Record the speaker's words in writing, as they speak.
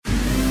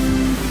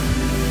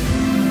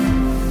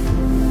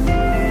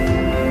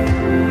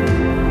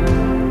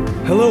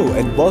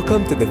and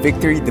welcome to the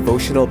Victory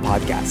Devotional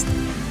Podcast.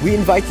 We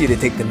invite you to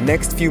take the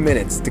next few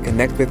minutes to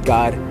connect with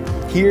God,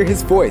 hear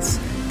His voice,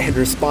 and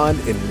respond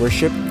in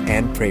worship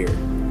and prayer.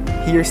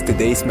 Here's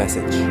today's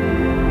message.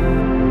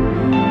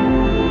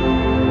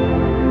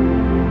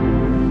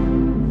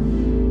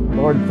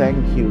 Lord,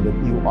 thank you that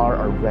you are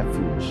our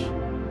refuge.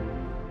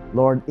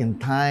 Lord, in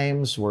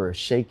times where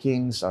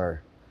shakings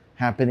are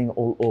happening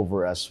all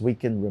over us, we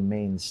can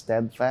remain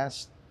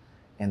steadfast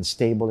and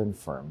stable and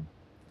firm.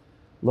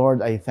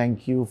 Lord, I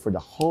thank you for the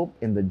hope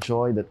and the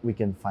joy that we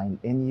can find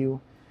in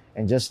you.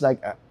 And just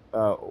like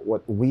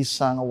what we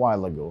sang a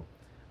while ago,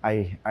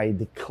 I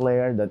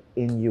declare that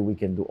in you we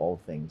can do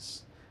all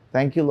things.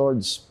 Thank you,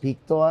 Lord.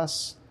 Speak to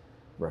us,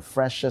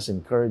 refresh us,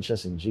 encourage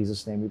us. In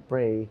Jesus' name we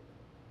pray.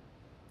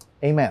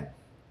 Amen.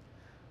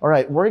 All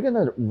right, we're going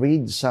to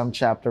read Psalm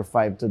chapter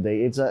 5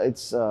 today.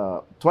 It's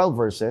 12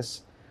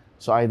 verses.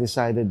 So I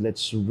decided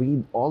let's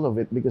read all of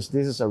it because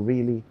this is a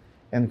really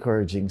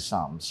encouraging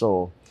psalm.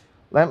 So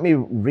let me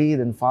read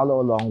and follow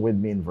along with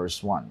me in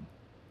verse 1.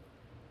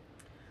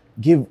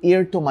 Give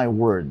ear to my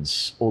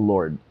words, O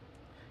Lord.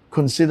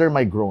 Consider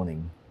my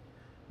groaning.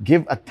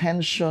 Give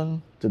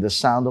attention to the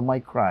sound of my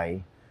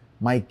cry,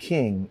 my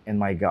King and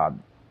my God.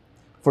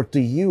 For to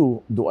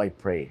you do I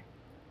pray.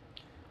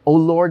 O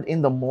Lord,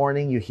 in the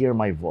morning you hear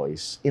my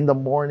voice. In the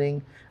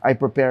morning I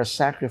prepare a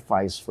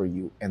sacrifice for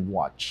you and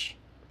watch.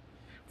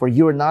 For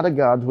you are not a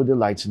God who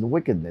delights in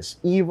wickedness.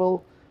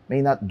 Evil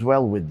may not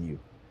dwell with you.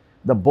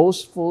 The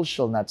boastful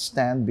shall not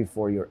stand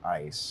before your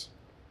eyes.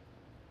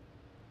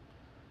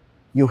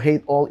 You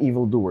hate all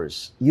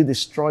evildoers. You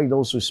destroy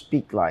those who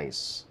speak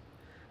lies.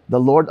 The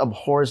Lord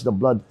abhors the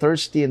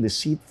bloodthirsty and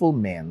deceitful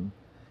men.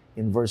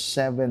 In verse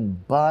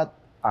 7, but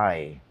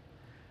I,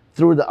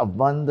 through the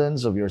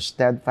abundance of your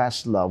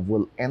steadfast love,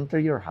 will enter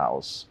your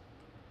house.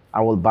 I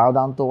will bow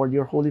down toward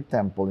your holy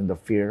temple in the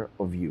fear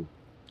of you.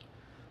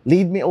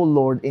 Lead me, O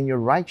Lord, in your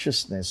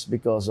righteousness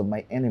because of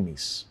my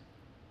enemies.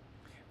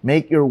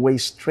 Make your way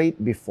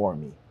straight before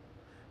me,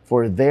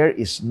 for there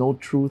is no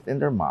truth in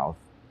their mouth.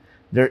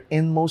 Their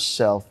inmost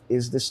self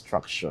is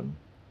destruction.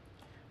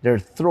 Their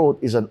throat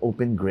is an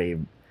open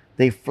grave.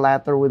 They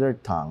flatter with their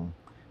tongue.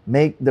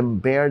 Make them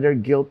bear their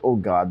guilt, O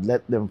God.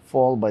 Let them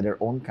fall by their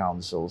own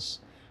counsels.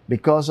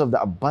 Because of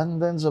the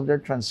abundance of their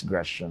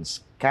transgressions,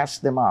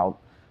 cast them out,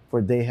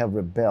 for they have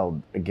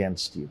rebelled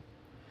against you.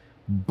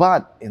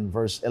 But in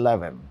verse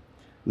 11,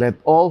 let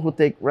all who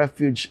take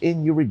refuge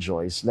in you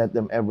rejoice. Let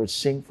them ever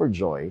sing for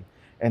joy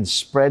and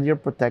spread your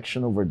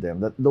protection over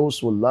them, that those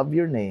who love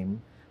your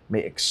name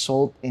may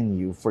exult in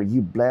you. For you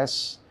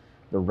bless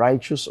the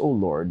righteous, O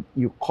Lord.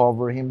 You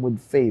cover him with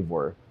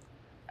favor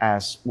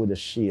as with a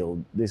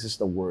shield. This is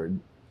the word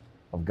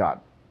of God.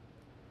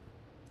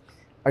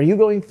 Are you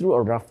going through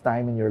a rough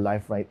time in your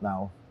life right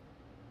now?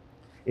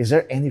 Is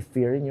there any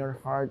fear in your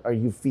heart? Are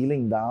you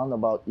feeling down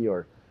about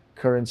your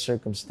current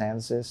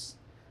circumstances?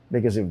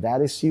 Because if that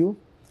is you,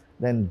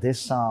 then this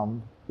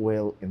psalm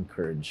will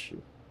encourage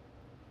you.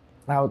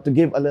 Now, to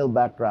give a little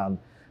background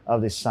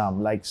of this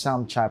psalm, like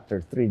Psalm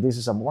chapter 3, this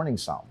is a morning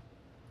psalm.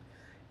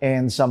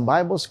 And some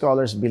Bible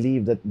scholars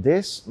believe that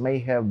this may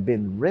have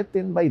been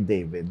written by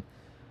David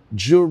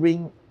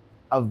during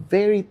a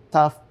very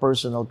tough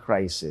personal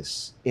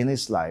crisis in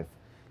his life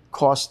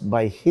caused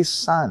by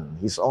his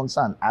own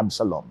son,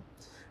 Absalom.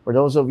 For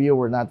those of you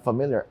who are not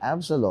familiar,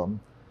 Absalom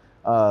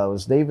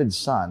was David's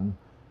son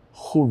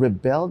who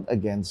rebelled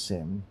against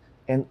him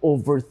and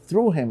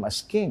overthrew him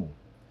as king.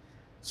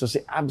 So si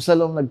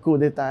Absalom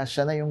nagkudeta,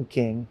 siya na yung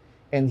king,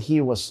 and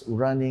he was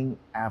running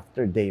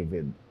after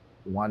David,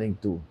 wanting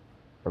to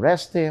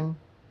arrest him,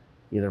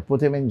 either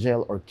put him in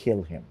jail or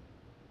kill him.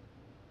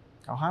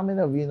 Now, how many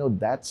of you know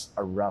that's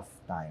a rough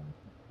time?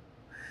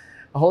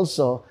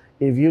 Also,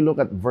 if you look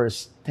at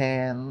verse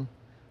 10,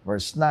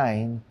 verse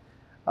 9,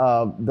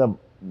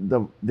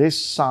 this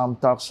psalm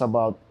talks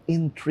about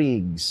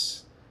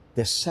intrigues,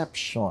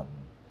 deception,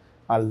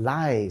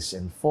 lies,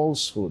 and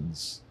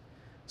falsehoods.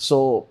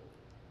 So,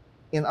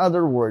 in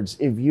other words,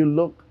 if you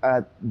look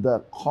at the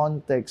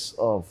context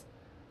of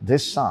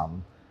this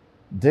psalm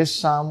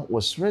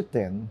was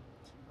written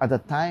at a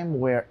time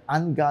where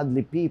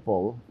ungodly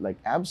people like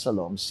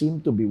Absalom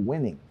seemed to be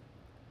winning.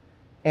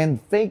 And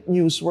fake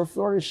news were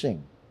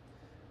flourishing.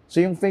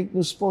 So yung fake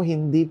news po,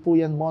 hindi po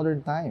yan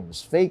modern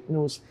times. Fake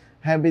news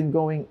have been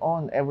going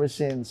on ever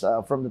since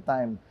from the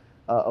time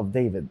of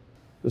David.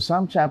 So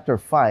Psalm chapter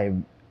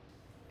 5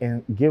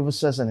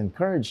 gives us an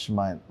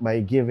encouragement by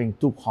giving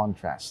two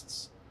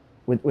contrasts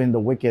between the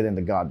wicked and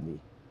the godly.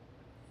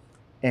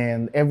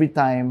 And every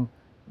time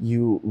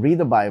you read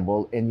the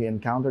Bible and you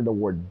encounter the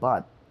word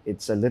but,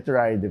 it's a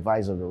literary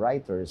device of the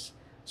writers.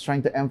 It's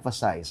trying to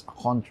emphasize a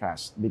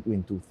contrast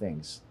between two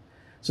things.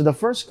 So the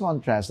first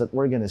contrast that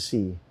we're going to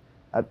see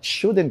that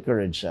should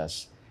encourage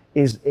us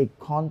is a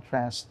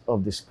contrast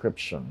of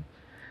description.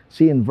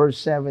 See, in verse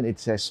 7, it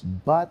says,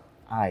 but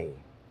I.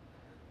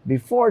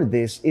 Before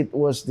this, it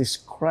was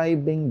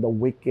describing the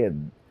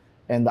wicked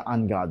and the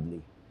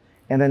ungodly.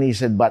 And then he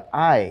said, but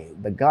I,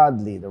 the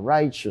godly, the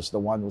righteous, the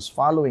one who's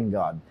following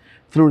God,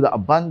 through the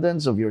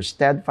abundance of your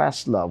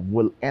steadfast love,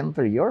 will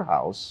enter your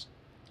house.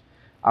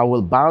 I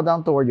will bow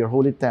down toward your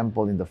holy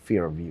temple in the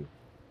fear of you.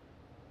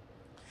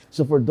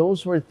 So for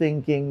those who are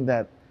thinking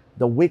that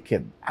the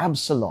wicked,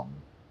 Absalom,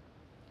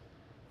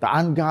 the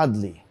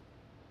ungodly,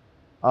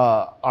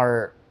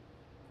 are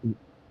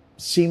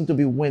seem to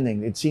be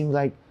winning. It seems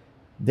like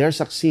they're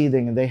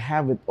succeeding and they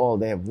have it all.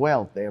 They have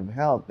wealth, they have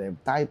health, they have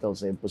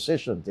titles, they have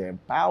positions, they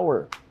have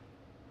power.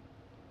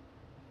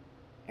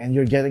 And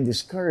you're getting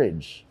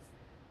discouraged.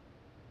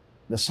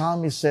 The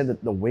psalmist said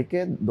that the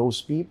wicked,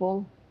 those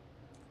people,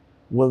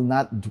 will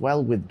not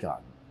dwell with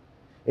God.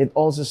 It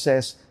also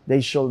says they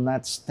shall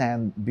not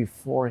stand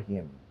before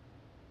Him.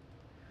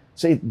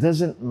 So it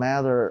doesn't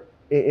matter.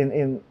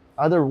 In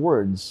other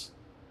words,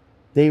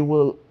 they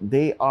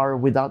are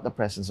without the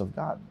presence of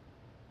God.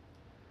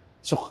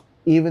 So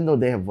even though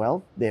they have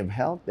wealth, they have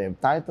health, they have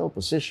title,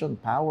 position,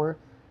 power,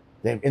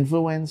 they have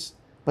influence,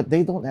 but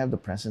they don't have the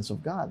presence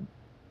of God.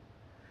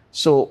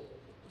 So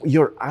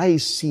your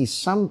eyes see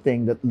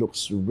something that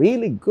looks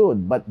really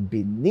good, but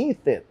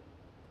beneath it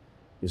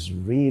is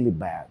really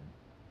bad.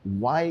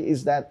 Why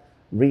is that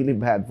really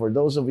bad? For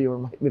those of you who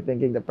might be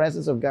thinking, the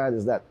presence of God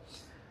is that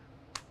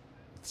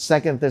 2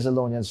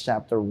 Thessalonians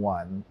chapter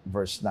 1,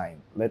 verse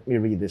 9. Let me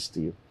read this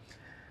to you.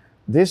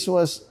 This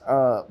was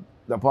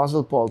the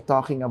Apostle Paul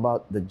talking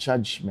about the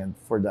judgment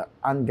for the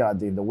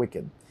ungodly and the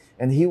wicked.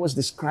 And he was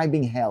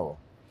describing hell.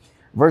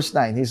 Verse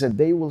 9, he said,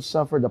 they will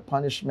suffer the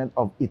punishment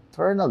of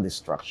eternal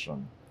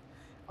destruction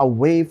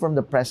away from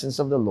the presence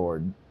of the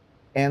Lord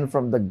and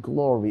from the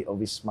glory of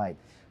His might.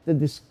 The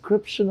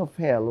description of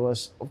hell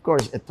was, of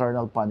course,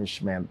 eternal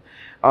punishment.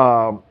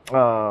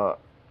 But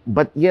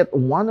yet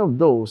one of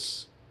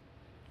those,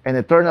 an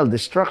eternal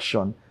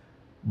destruction,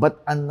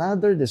 but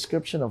another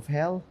description of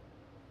hell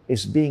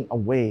is being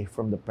away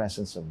from the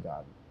presence of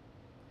God.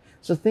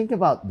 So think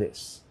about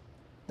this.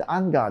 The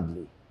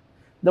ungodly,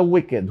 the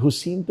wicked, who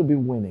seem to be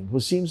winning, who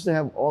seems to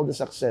have all the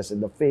success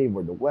and the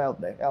favor, the wealth,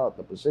 the health,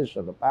 the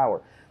position, the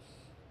power,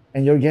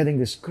 and you're getting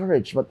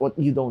discouraged, but what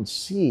you don't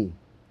see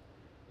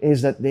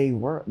is that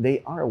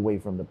they are away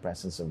from the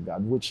presence of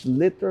God, which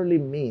literally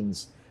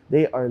means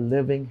they are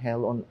living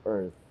hell on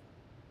earth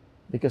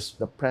because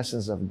the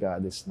presence of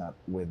God is not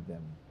with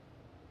them.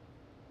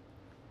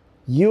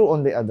 You,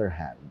 on the other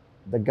hand,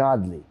 the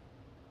godly,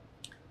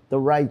 the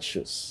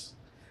righteous,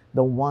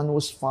 the one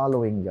who's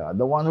following God,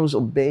 the one who's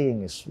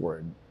obeying His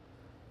word,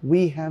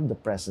 we have the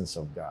presence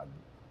of God.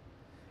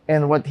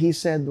 And what he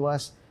said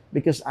was,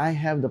 because I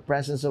have the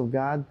presence of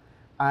God,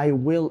 I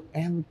will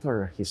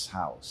enter His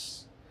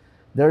house.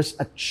 There's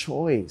a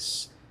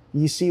choice.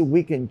 You see,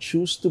 we can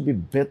choose to be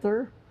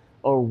bitter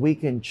or we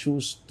can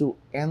choose to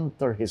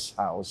enter His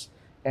house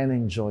and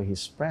enjoy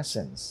His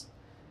presence.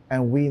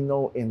 And we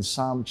know in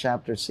Psalm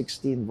chapter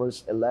 16,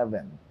 verse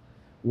 11,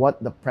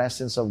 what the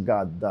presence of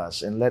God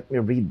does. And let me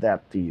read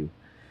that to you.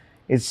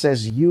 It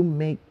says, you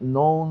make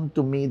known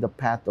to me the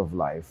path of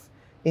life.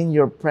 In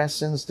your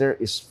presence there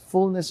is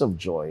fullness of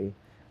joy.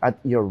 At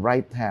your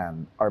right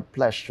hand are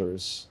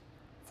pleasures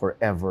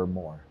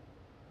forevermore.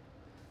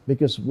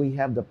 Because we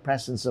have the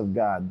presence of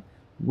God,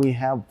 we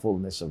have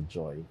fullness of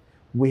joy.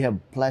 We have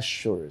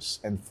pleasures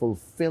and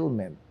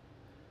fulfillment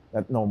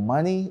that no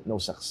money, no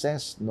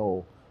success,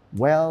 no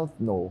wealth,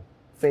 no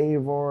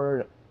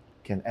favor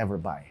can ever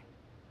buy.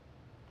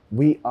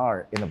 We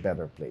are in a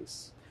better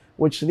place.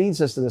 Which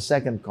leads us to the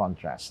second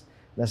contrast.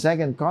 The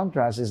second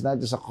contrast is not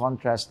just a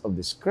contrast of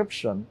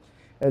description,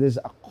 it is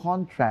a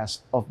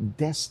contrast of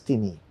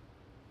destiny.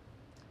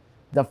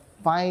 The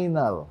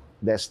final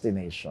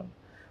destination,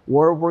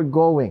 where we're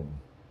going.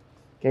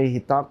 Okay, he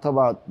talked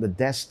about the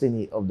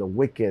destiny of the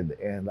wicked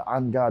and the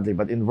ungodly.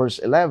 But in verse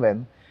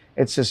 11,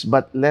 it says,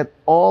 but let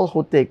all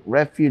who take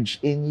refuge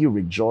in you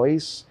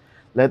rejoice.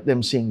 Let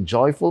them sing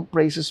joyful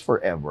praises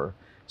forever.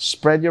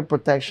 Spread your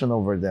protection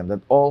over them, that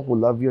all who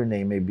love your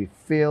name may be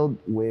filled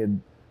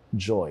with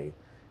joy.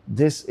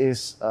 This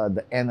is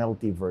the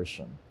NLT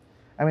version.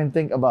 I mean,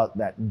 think about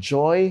that.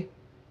 Joy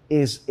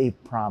is a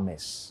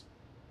promise.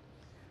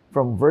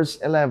 From verse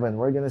 11,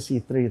 we're going to see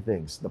three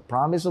things. The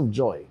promise of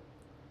joy.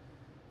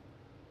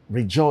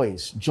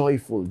 Rejoice,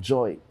 joyful,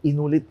 joy.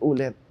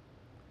 Inulit-ulit.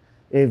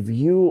 If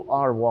you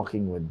are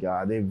walking with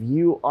God, if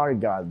you are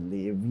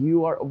godly, if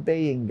you are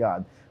obeying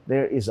God,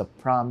 there is a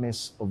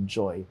promise of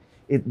joy.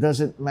 It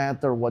doesn't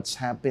matter what's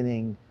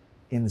happening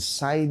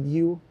inside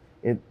you.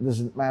 It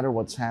doesn't matter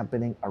what's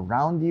happening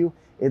around you.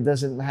 It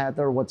doesn't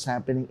matter what's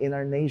happening in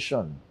our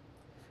nation.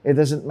 It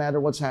doesn't matter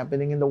what's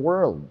happening in the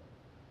world.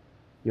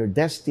 Your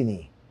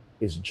destiny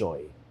is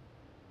joy.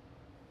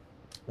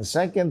 The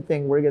second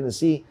thing we're going to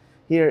see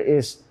here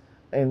is,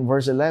 in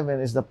verse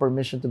 11, is the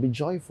permission to be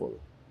joyful.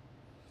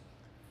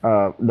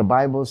 The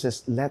Bible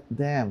says, let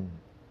them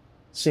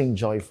sing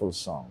joyful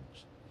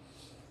songs.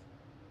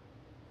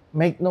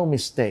 Make no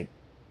mistake,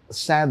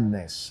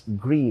 sadness,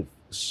 grief,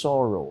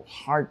 sorrow,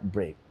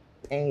 heartbreak,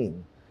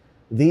 pain,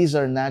 these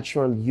are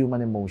natural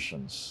human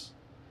emotions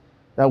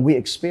that we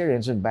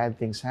experience when bad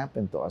things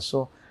happen to us.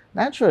 So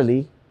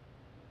naturally,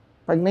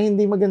 Pag may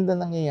hindi maganda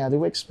nangyayari,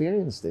 we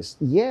experience this.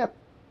 Yet,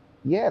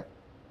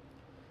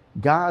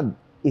 God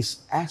is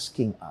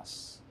asking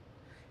us,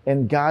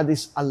 and God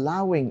is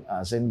allowing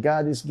us, and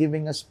God is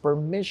giving us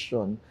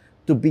permission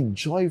to be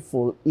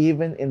joyful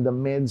even in the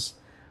midst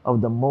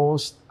of the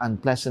most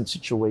unpleasant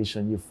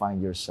situation you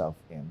find yourself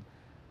in.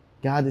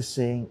 God is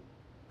saying,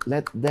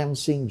 let them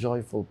sing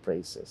joyful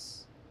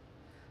praises.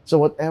 So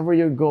whatever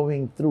you're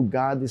going through,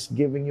 God is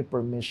giving you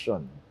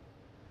permission.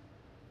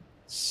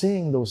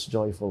 Sing those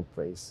joyful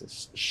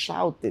praises.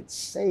 Shout it,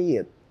 say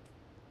it,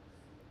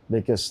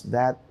 because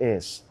that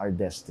is our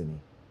destiny.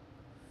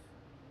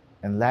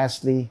 And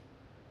lastly,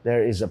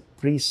 there is a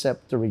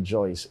precept to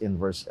rejoice in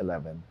verse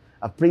 11.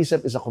 A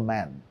precept is a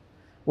command,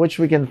 which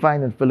we can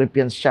find in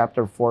Philippians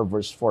chapter 4,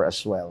 verse 4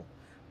 as well.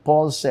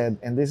 Paul said,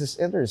 and this is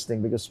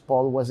interesting because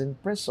Paul was in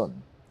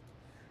prison.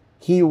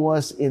 He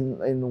was in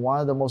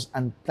one of the most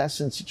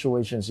unpleasant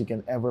situations you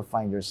can ever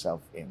find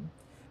yourself in.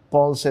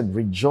 Paul said,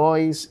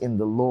 rejoice in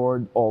the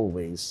Lord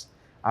always.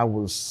 I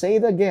will say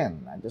it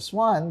again, not just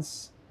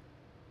once,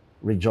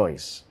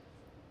 rejoice.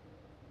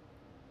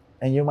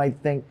 And you might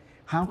think,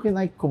 how can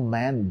I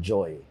command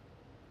joy?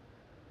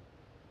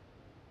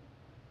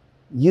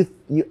 You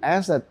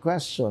ask that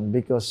question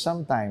because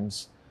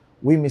sometimes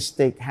we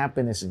mistake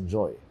happiness and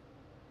joy.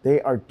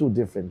 They are two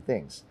different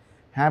things.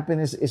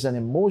 Happiness is an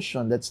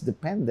emotion that's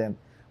dependent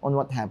on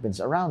what happens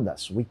around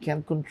us. We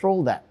can't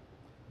control that.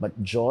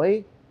 But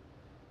joy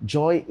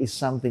is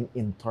something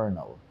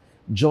internal.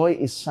 Joy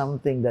is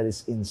something that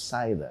is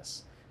inside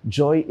us.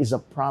 Joy is a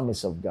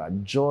promise of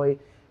God. Joy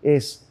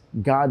is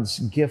God's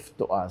gift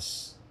to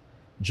us.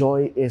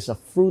 Joy is a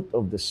fruit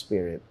of the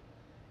Spirit,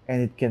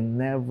 and it can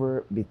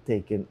never be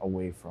taken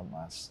away from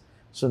us.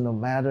 So no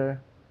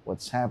matter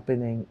what's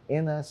happening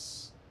in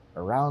us,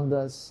 around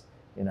us,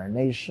 in our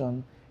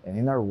nation, and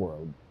in our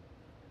world,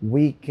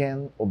 we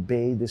can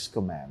obey this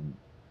command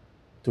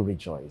to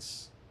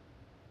rejoice.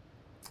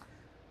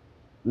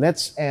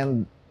 Let's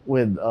end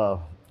with a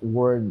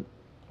word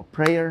of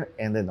prayer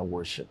and then a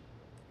worship.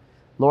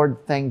 Lord,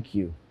 thank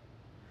you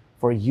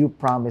for you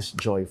promised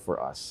joy for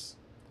us.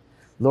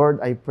 Lord,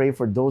 I pray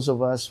for those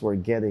of us who are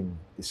getting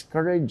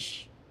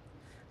discouraged.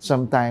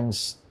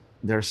 Sometimes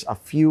there's a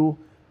few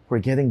who are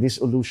getting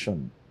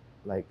disillusioned.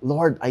 Like,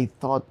 Lord, I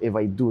thought if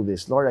I do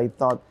this, Lord, I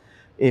thought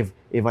if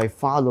I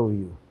follow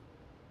you,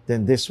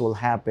 then this will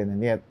happen.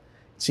 And yet,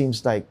 it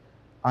seems like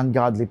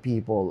ungodly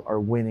people are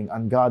winning,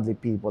 ungodly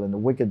people and the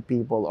wicked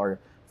people are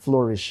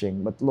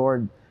flourishing. But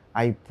Lord,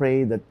 I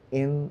pray that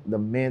in the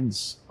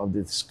midst of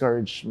the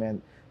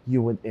discouragement,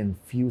 you would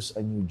infuse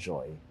a new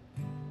joy.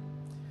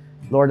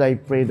 Lord, I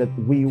pray that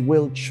we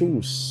will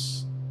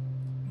choose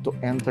to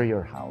enter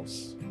your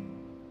house.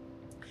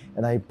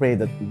 And I pray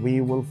that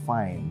we will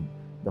find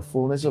the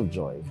fullness of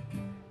joy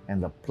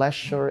and the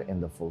pleasure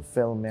and the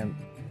fulfillment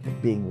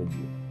of being with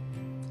you.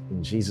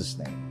 In Jesus'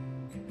 name,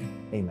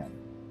 amen.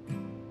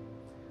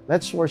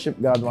 Let's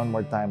worship God one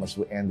more time as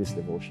we end this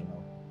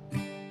devotional.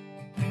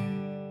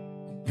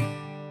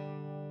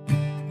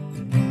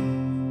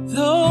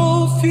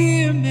 Though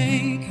fear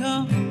may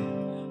come,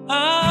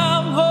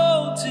 I'm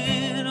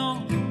holding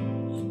on.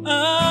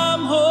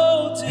 I'm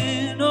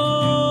holding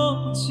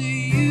on to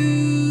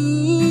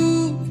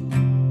you.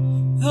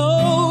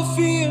 Though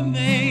fear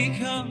may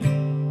come,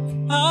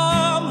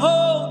 I'm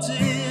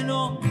holding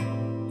on.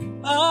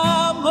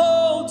 I'm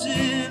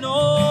holding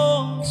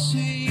on to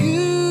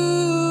you.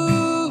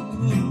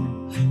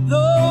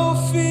 Though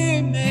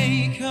fear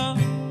may come,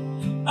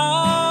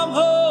 I'm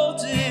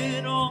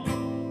holding on.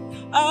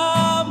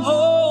 I'm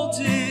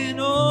holding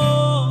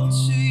on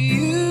to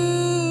you.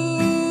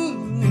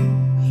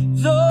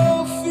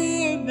 Though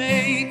fear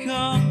may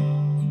come,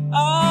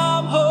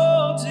 I'm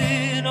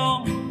holding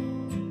on.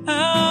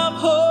 I'm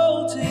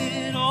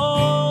holding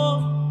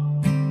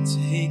on.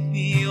 Take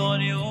me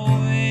on your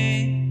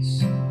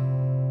ways.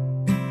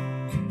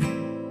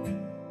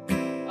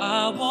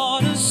 I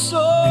want to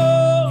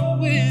soar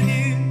with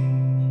you.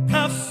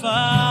 I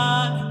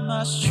find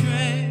my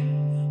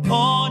strength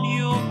on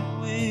your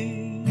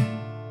ways.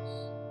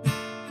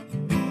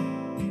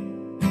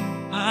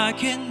 I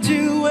can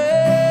do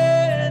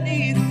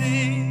anything.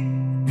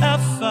 I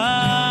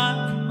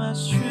find my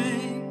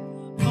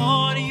strength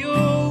on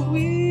your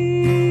wings.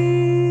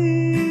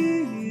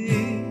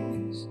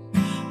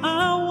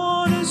 I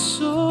want to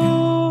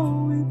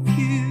soar with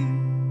you.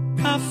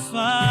 I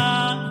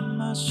find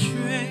my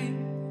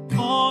strength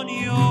on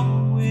your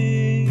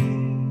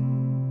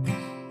wings.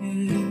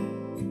 Yeah.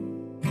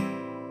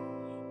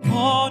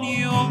 On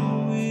your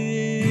wings.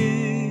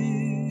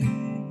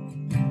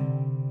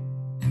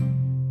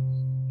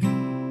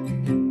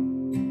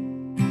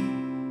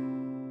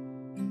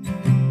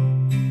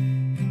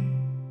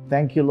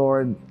 Thank you,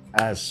 Lord.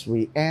 As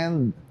we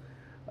end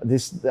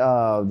this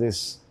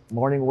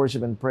morning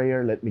worship and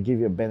prayer, let me give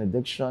you a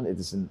benediction. It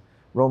is in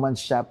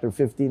Romans chapter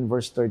 15,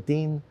 verse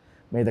 13.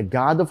 May the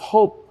God of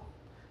hope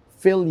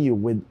fill you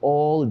with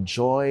all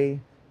joy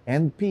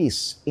and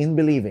peace in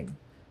believing,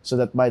 so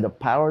that by the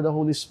power of the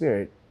Holy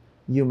Spirit,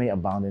 you may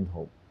abound in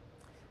hope.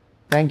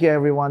 Thank you,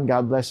 everyone.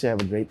 God bless you.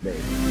 Have a great day.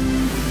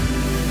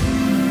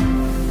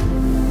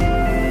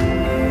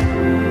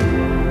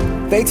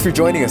 Thanks for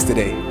joining us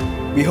today.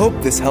 We hope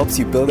this helps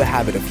you build a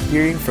habit of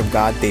hearing from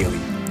God daily.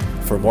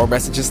 For more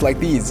messages like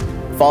these,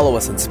 follow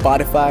us on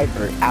Spotify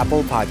or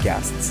Apple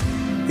Podcasts.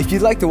 If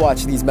you'd like to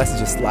watch these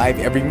messages live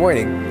every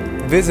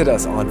morning, visit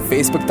us on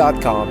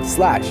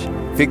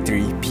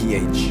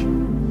facebook.com/victoryph.